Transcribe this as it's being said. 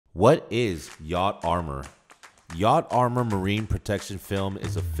What is yacht armor? Yacht armor marine protection film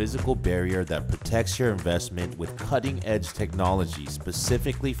is a physical barrier that protects your investment with cutting-edge technology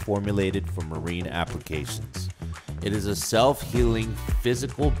specifically formulated for marine applications. It is a self-healing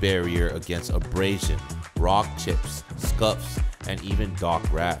physical barrier against abrasion, rock chips, scuffs, and even dock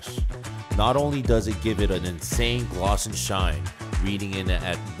rash. Not only does it give it an insane gloss and shine, reading in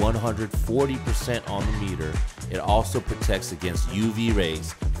at 140% on the meter, it also protects against UV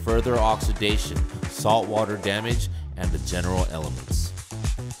rays, further oxidation, saltwater damage, and the general elements.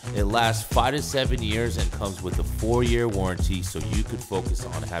 It lasts 5 to 7 years and comes with a 4-year warranty, so you could focus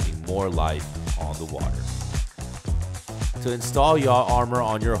on having more life on the water. To install yacht armor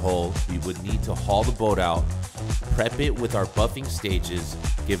on your hull, we would need to haul the boat out, prep it with our buffing stages,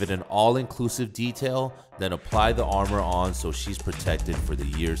 give it an all-inclusive detail, then apply the armor on so she's protected for the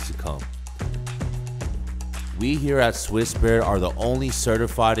years to come. We here at Swift Spirit are the only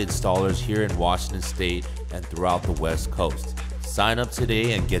certified installers here in Washington State and throughout the West Coast. Sign up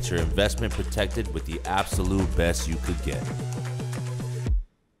today and get your investment protected with the absolute best you could get.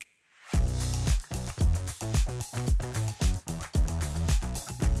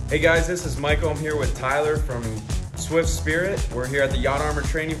 Hey guys, this is Michael. I'm here with Tyler from Swift Spirit. We're here at the Yacht Armor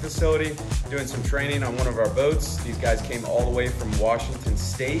Training Facility doing some training on one of our boats. These guys came all the way from Washington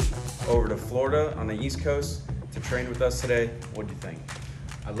State over to Florida on the East Coast to train with us today. What do you think?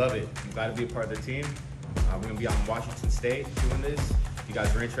 I love it. I'm glad to be a part of the team. We're going to be on Washington State doing this. If you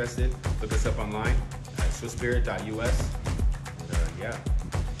guys are interested, look us up online at swiftspirit.us.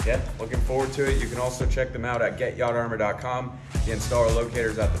 Yeah, looking forward to it. You can also check them out at getyachtarmor.com. The installer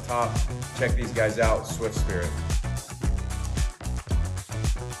locator's at the top. Check these guys out, Swift Spirit.